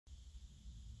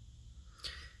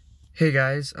Hey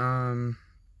guys,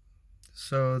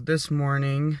 so this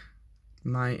morning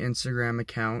my Instagram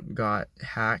account got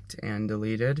hacked and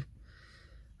deleted.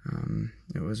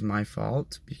 It was my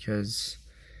fault because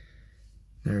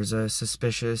there's a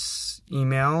suspicious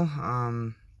email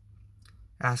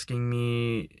asking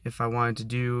me if I wanted to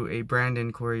do a brand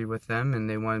inquiry with them, and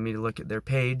they wanted me to look at their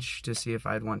page to see if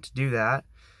I'd want to do that.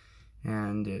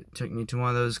 And it took me to one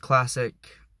of those classic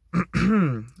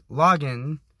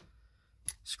login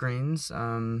screens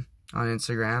on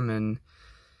Instagram,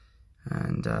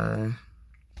 and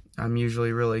I'm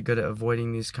usually really good at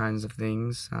avoiding these kinds of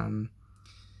things,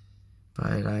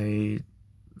 but I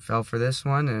fell for this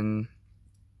one and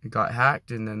it got hacked,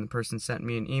 and then the person sent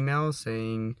me an email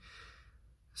saying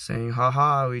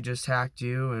haha, we just hacked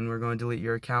you and we're going to delete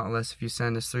your account unless if you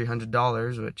send us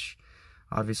 $300, which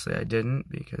obviously I didn't,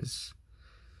 because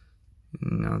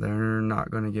they're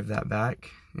not going to give that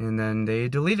back. And then they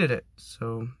deleted it,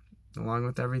 so along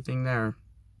with everything there.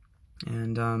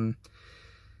 And I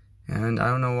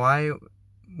don't know why,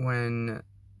 when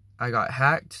I got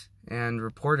hacked and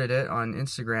reported it on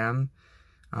Instagram,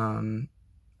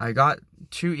 I got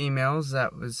 2 emails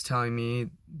that was telling me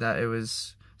that it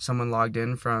was someone logged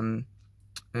in from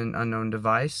an unknown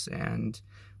device, and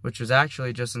which was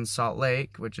actually just in Salt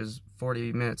Lake, which is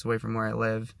 40 minutes away from where I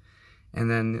live. And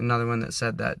then another one that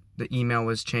said that the email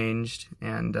was changed,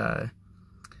 and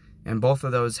both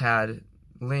of those had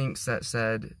links that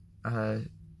said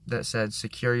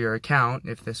secure your account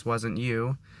if this wasn't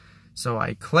you. So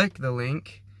I click the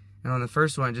link, and on the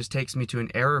first one it just takes me to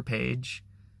an error page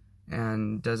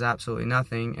and does absolutely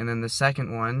nothing. And then the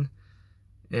second one,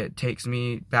 it takes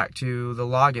me back to the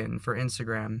login for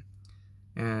Instagram,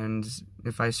 and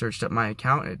if I searched up my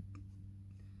account, it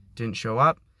didn't show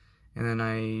up. And then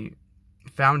I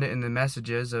found it in the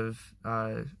messages of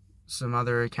some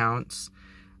other accounts.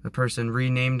 The person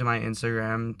renamed my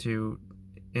Instagram to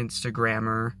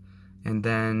Instagrammer, and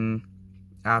then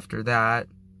after that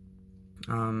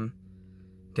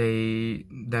they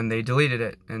deleted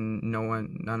it, and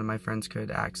none of my friends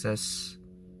could access,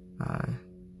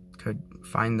 could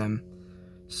find them.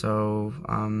 So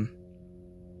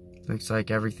looks like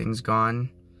everything's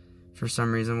gone. For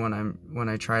some reason, when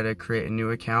I try to create a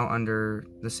new account under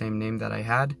the same name that I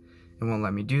had, it won't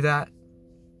let me do that.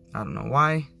 I don't know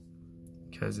why,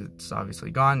 because it's obviously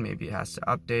gone. Maybe it has to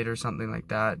update or something like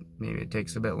that. Maybe it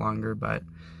takes a bit longer, but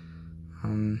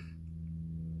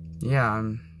yeah,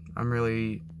 I'm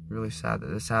really sad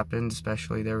that this happened.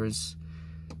 Especially there was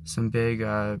some big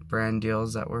brand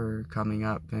deals that were coming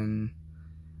up, and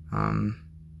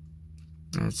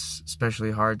it's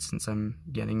especially hard since I'm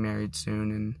getting married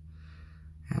soon, and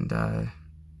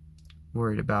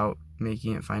worried about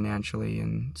making it financially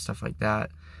and stuff like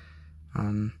that.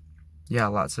 Yeah,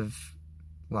 lots of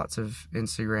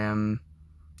Instagram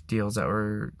deals that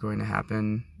were going to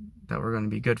happen, that were going to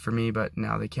be good for me, but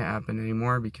now they can't happen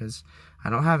anymore because I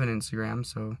don't have an Instagram.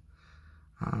 So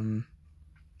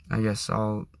I guess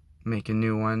I'll make a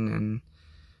new one, and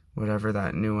whatever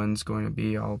that new one's going to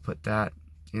be, I'll put that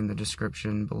in the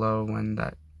description below when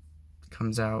that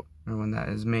comes out, or when that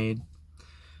is made.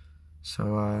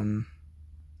 So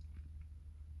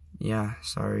yeah,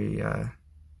 sorry.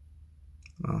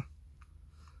 Well,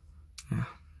 yeah,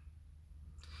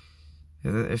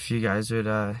 if you guys would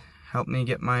help me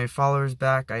get my followers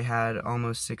back. I had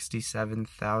almost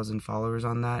 67,000 followers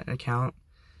on that account,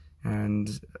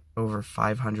 and over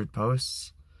 500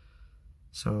 posts,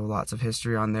 so lots of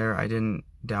history on there. I didn't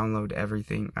download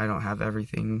everything. I don't have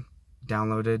everything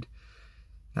downloaded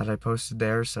that I posted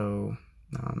there, so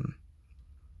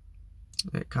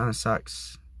it kind of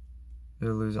sucks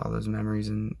to lose all those memories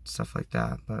and stuff like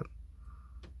that. But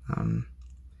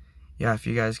yeah, if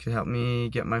you guys could help me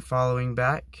get my following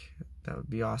back, that would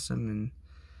be awesome. And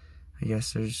I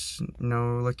guess there's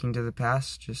no looking to the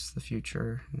past, just the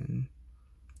future, and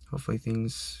hopefully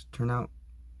things turn out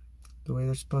the way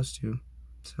they're supposed to.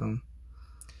 So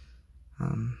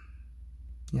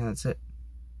yeah, that's it.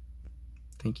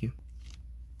 Thank you.